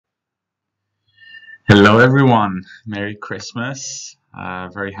Hello, everyone. Merry Christmas.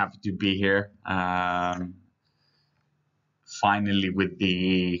 Very happy to be here. Finally, with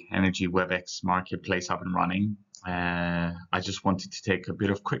the EnergyWebX marketplace up and running. I just wanted to take a bit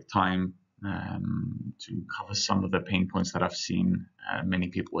of quick time to cover some of the pain points that I've seen many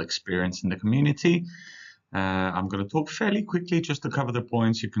people experience in the community. I'm going to talk fairly quickly just to cover the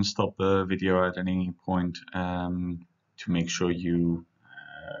points. You can stop the video at any point to make sure you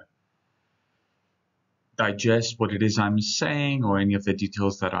digest what it is I'm saying or any of the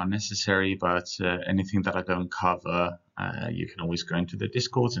details that are necessary, but anything that I don't cover, you can always go into the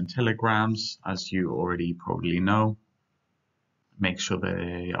Discords and Telegrams, as you already probably know. Make sure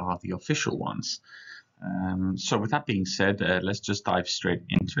they are the official ones. So with that being said, let's just dive straight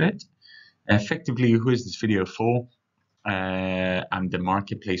into it. Effectively, who is this video for? And the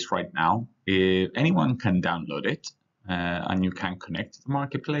marketplace right now, anyone can download it and you can connect to the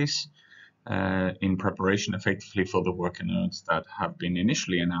marketplace. In preparation effectively for the worker nodes that have been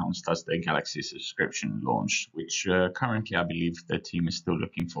initially announced as the Galaxy subscription launch, which currently I believe the team is still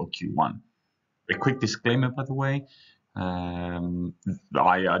looking for Q1. A quick disclaimer, by the way, I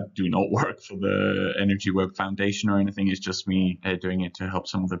do not work for the EnergyWeb Foundation or anything. It's just me doing it to help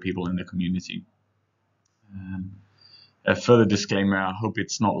some of the people in the community. A further disclaimer, I hope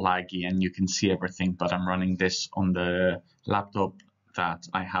it's not laggy and you can see everything, but I'm running this on the laptop that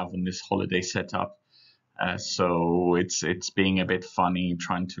I have on this holiday setup, so it's being a bit funny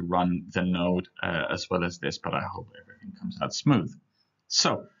trying to run the node as well as this, but I hope everything comes out smooth.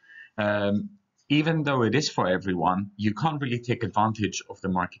 So even though it is for everyone, you can't really take advantage of the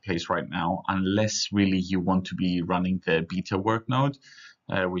marketplace right now unless really you want to be running the beta work node,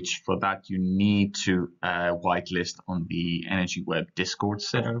 which for that you need to whitelist on the EnergyWeb Discord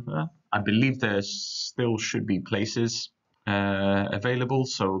server. I believe there still should be places available,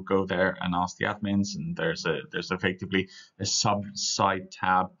 so go there and ask the admins, and there's effectively a sub-site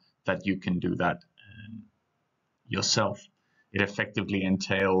tab that you can do that yourself. It effectively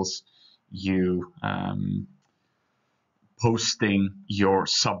entails you posting your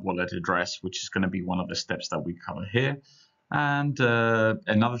sub-wallet address, which is going to be one of the steps that we cover here. And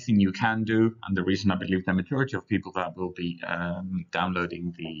another thing you can do, and the reason I believe the majority of people that will be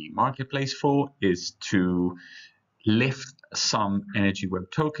downloading the marketplace for, is to lift some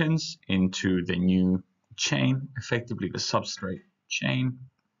EnergyWeb tokens into the new chain, effectively the substrate chain,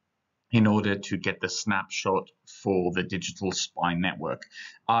 in order to get the snapshot for the digital spine network.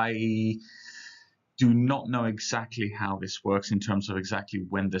 I do not know exactly how this works in terms of exactly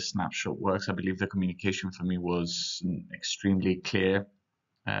when the snapshot works. I believe the communication for me was extremely clear.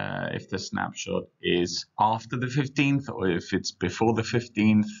 If the snapshot is after the 15th or if it's before the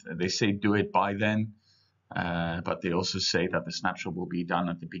 15th, they say do it by then. But they also say that the snapshot will be done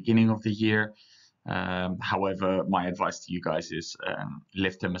at the beginning of the year. However, my advice to you guys is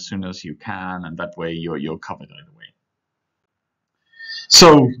lift them as soon as you can, and that way you're covered either way.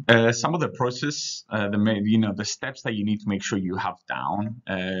 So some of the process, the steps that you need to make sure you have down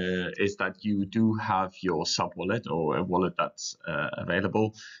is that you do have your sub wallet or a wallet that's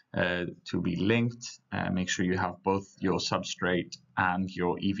available to be linked. Make sure you have both your substrate and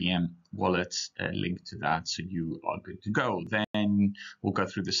your EVM wallets linked to that, so you are good to go. Then we'll go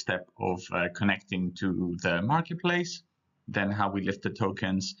through the step of connecting to the marketplace, then how we lift the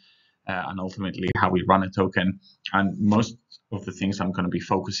tokens, and ultimately how we run a token. And most of the things I'm going to be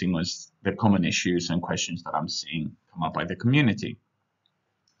focusing on is the common issues and questions that I'm seeing come up by the community.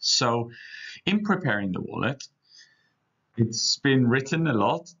 So in preparing the wallet, it's been written a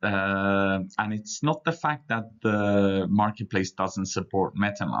lot, and it's not the fact that the marketplace doesn't support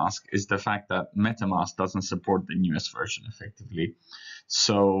MetaMask, it's the fact that MetaMask doesn't support the newest version effectively.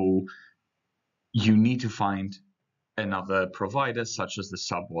 So you need to find another provider such as the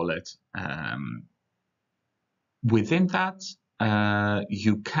sub wallet. Within that,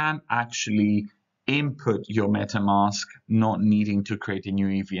 you can actually input your MetaMask, not needing to create a new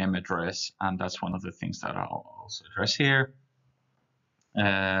EVM address, and that's one of the things that I'll also address here.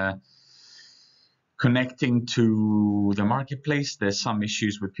 Connecting to the marketplace, there's some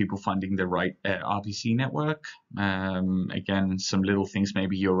issues with people finding the right RPC network. Again, some little things,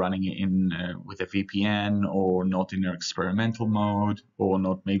 maybe you're running it in with a VPN or not in your experimental mode, or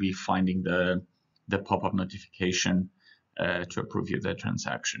not maybe finding the pop-up notification to approve you the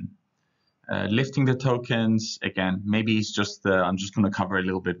transaction. Lifting the tokens, again, maybe it's just, I'm just going to cover a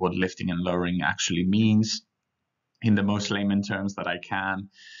little bit what lifting and lowering actually means in the most layman terms that I can,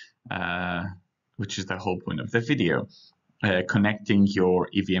 which is the whole point of the video. Connecting your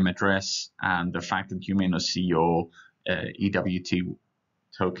EVM address and the fact that you may not see your EWT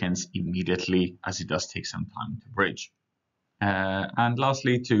tokens immediately, as it does take some time to bridge. And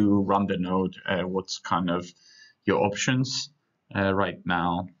lastly, to run the node, what's kind of your options right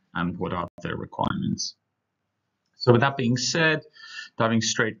now and what are the requirements. So with that being said, diving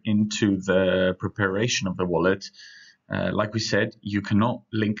straight into the preparation of the wallet, like we said, you cannot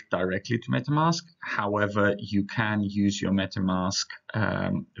link directly to MetaMask. However, you can use your MetaMask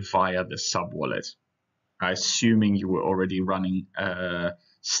via the sub-wallet. Assuming you were already running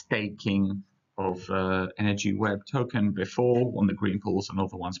staking of EnergyWeb token before on the green pools and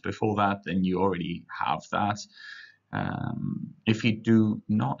other ones before that, then you already have that. If you do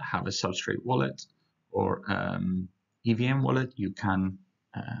not have a substrate wallet or EVM wallet, you can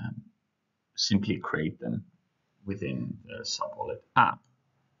simply create them within the sub-wallet app.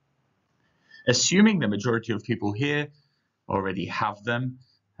 Assuming the majority of people here already have them,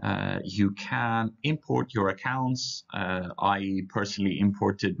 you can import your accounts. I personally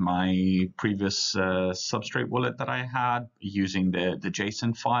imported my previous substrate wallet that I had using the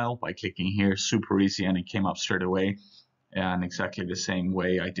JSON file by clicking here. Super easy, and it came up straight away. And exactly the same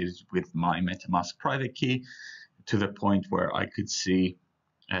way I did it with my MetaMask private key, to the point where I could see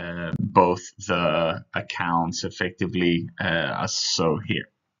both the accounts effectively as so here.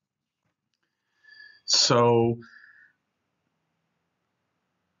 So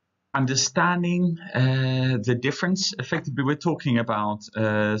understanding the difference, effectively we're talking about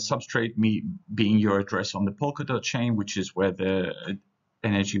substrate being your address on the Polkadot chain, which is where the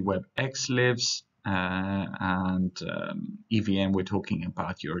EnergyWebX lives, and EVM, we're talking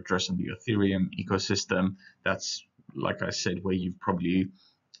about your address on the Ethereum ecosystem. That's, like I said, where you've probably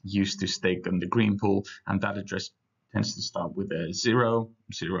used to stake on the green pool, and that address tends to start with a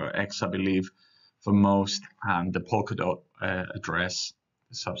 0x, I believe, for most, and the Polkadot address,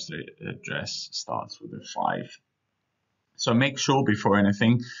 the substrate address, starts with a 5. So make sure before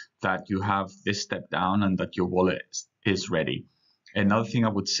anything that you have this step down and that your wallet is ready. Another thing I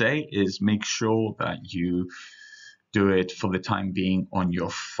would say is make sure that you do it for the time being on your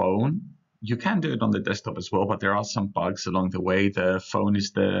phone. You can do it on the desktop as well, but there are some bugs along the way. The phone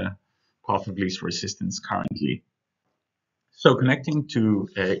is the path of least resistance currently. So connecting to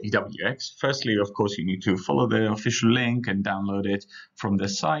EWX, firstly, of course, you need to follow the official link and download it from the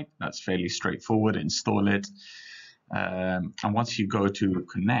site. That's fairly straightforward. Install it. And once you go to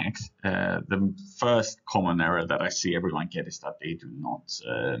connect, the first common error that I see everyone get is that they do not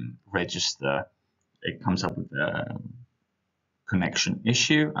register. It comes up with a connection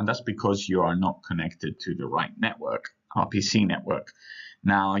issue, and that's because you are not connected to the right network, RPC network.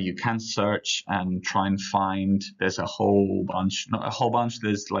 Now you can search and try and find, there's a whole bunch, not a whole bunch,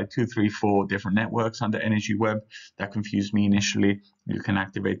 there's like 2, 3, 4 different networks under EnergyWeb. That confused me initially. You can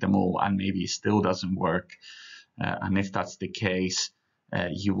activate them all and maybe it still doesn't work. And if that's the case,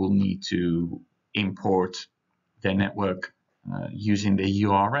 you will need to import the network using the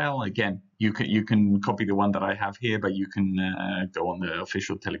URL. Again, you can copy the one that I have here, but you can go on the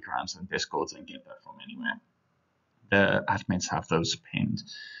official Telegrams and Discords and get that from anywhere. The admins have those pinned.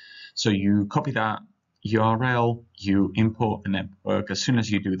 So you copy that URL, you import the network. As soon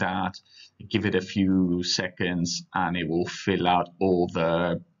as you do that, give it a few seconds and it will fill out all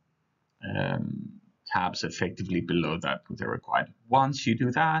the tabs effectively below that with the required. Once you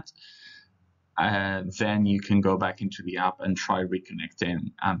do that, then you can go back into the app and try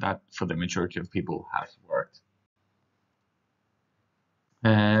reconnecting, and that for the majority of people has worked.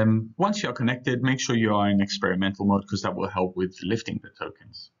 Once you're connected, make sure you are in experimental mode because that will help with lifting the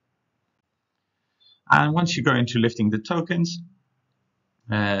tokens. And once you go into lifting the tokens,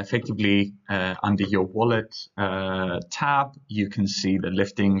 effectively under your wallet tab, you can see the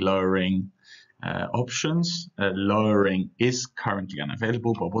lifting, lowering options. Lowering is currently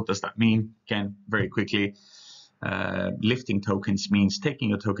unavailable, but what does that mean? Again, very quickly, lifting tokens means taking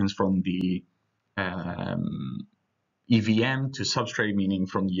your tokens from the EVM to substrate, meaning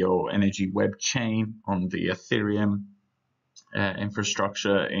from your EnergyWeb chain on the Ethereum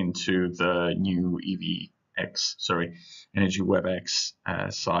infrastructure into the new EnergyWebX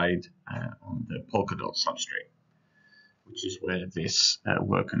side on the Polkadot substrate, which is where this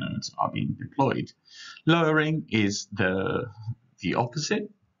worker nodes are being deployed. Lowering is the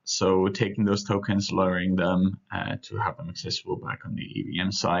opposite. So taking those tokens, lowering them to have them accessible back on the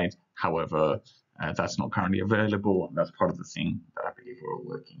EVM side. However, that's not currently available, and that's part of the thing that I believe we're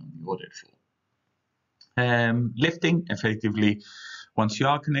working on the audit for. Lifting, effectively, once you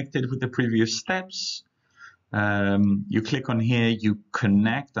are connected with the previous steps, you click on here, you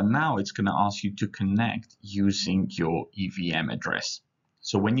connect, and now it's going to ask you to connect using your EVM address.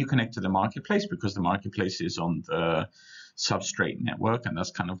 So when you connect to the marketplace, because the marketplace is on the substrate network, and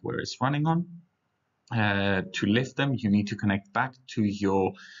that's kind of where it's running on. To lift them, you need to connect back to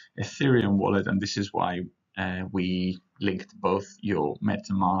your Ethereum wallet, and this is why we linked both your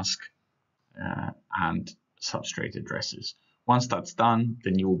MetaMask and substrate addresses. Once that's done,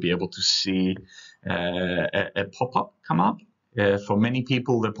 then you will be able to see a pop-up come up. For many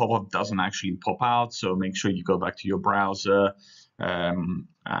people, the pop-up doesn't actually pop out, so make sure you go back to your browser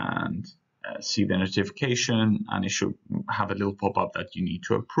and see the notification, and it should have a little pop-up that you need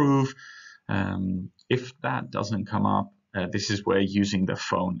to approve. If that doesn't come up, this is where using the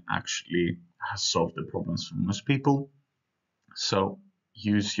phone actually has solved the problems for most people. So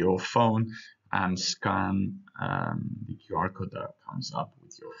use your phone and scan the QR code that comes up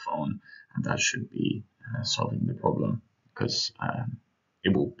with your phone, and that should be solving the problem, because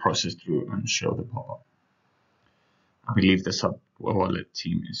it will process through and show the pop-up. I believe the sub-wallet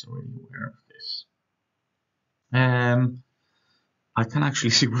team is already aware of this. I can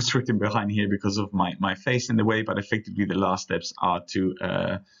actually see what's written behind here because of my face in the way, but effectively the last steps are to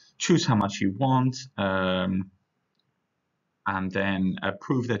choose how much you want, and then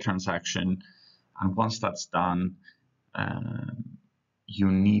approve the transaction. And once that's done,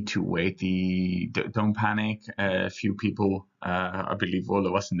 you need to wait. Don't panic. A few people, I believe all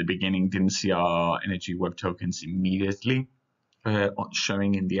of us in the beginning, didn't see our EnergyWeb tokens immediately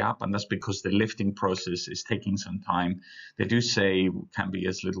showing in the app, and that's because the lifting process is taking some time. They do say it can be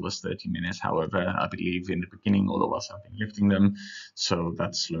as little as 30 minutes. However, I believe in the beginning all of us have been lifting them, so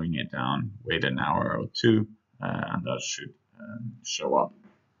that's slowing it down. Wait an hour or two, and that should show up.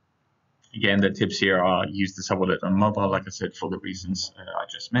 Again, the tips here are use the subwallet on mobile, like I said, for the reasons I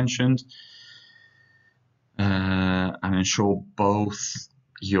just mentioned, and ensure both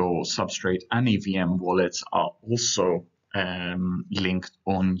your substrate and EVM wallets are also linked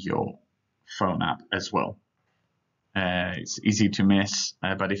on your phone app as well. It's easy to miss,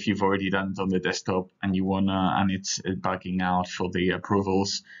 but if you've already done it on the desktop and you wanna, and it's bugging out for the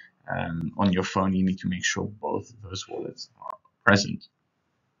approvals on your phone, you need to make sure both of those wallets are present.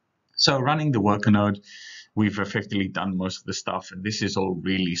 So running the worker node, we've effectively done most of the stuff, and this is all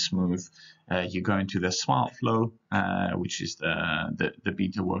really smooth. You go into the smart flow, which is the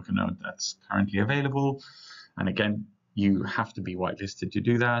beta worker node that's currently available. And again, you have to be whitelisted to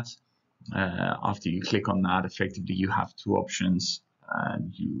do that. After you click on that, effectively you have two options.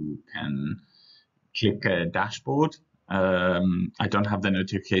 You can click a dashboard. I don't have the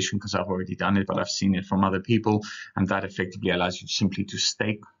notification because I've already done it, but I've seen it from other people, and that effectively allows you simply to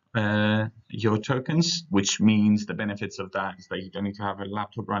stake your tokens, which means the benefits of that is that you don't need to have a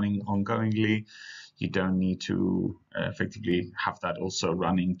laptop running ongoingly. You don't need to effectively have that also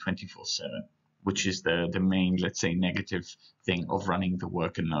running 24/7, which is the main, let's say, negative thing of running the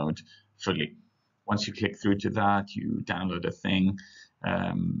worker node fully. Once you click through to that, you download a thing,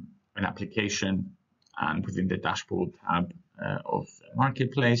 an application, and within the dashboard tab of the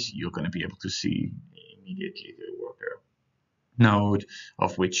marketplace, you're going to be able to see immediately the worker node,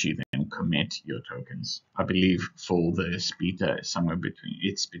 of which you then commit your tokens. I believe for this beta, somewhere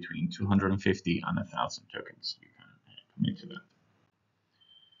between 250 and 1,000 tokens you can commit to that.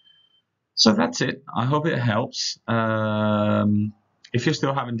 So that's it. I hope it helps. If you're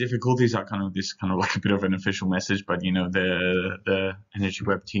still having difficulties, this is kind of like a bit of an official message, but you know, the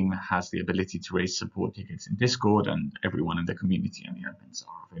EnergyWeb team has the ability to raise support tickets in Discord, and everyone in the community and the admins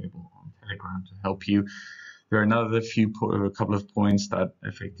are available on Telegram to help you. There are a couple of points that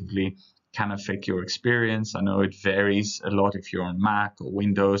effectively can affect your experience. I know it varies a lot if you're on Mac or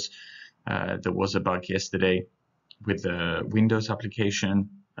Windows. There was a bug yesterday with the Windows application.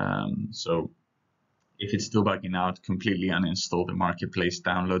 So if it's still bugging out, completely uninstall the marketplace,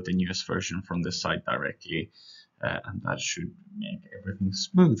 download the newest version from the site directly, and that should make everything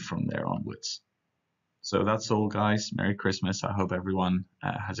smooth from there onwards. So that's all, guys. Merry Christmas. I hope everyone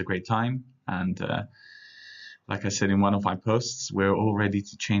has a great time. And like I said in one of my posts, we're all ready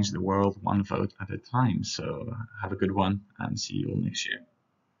to change the world one vote at a time. So have a good one and see you all next year.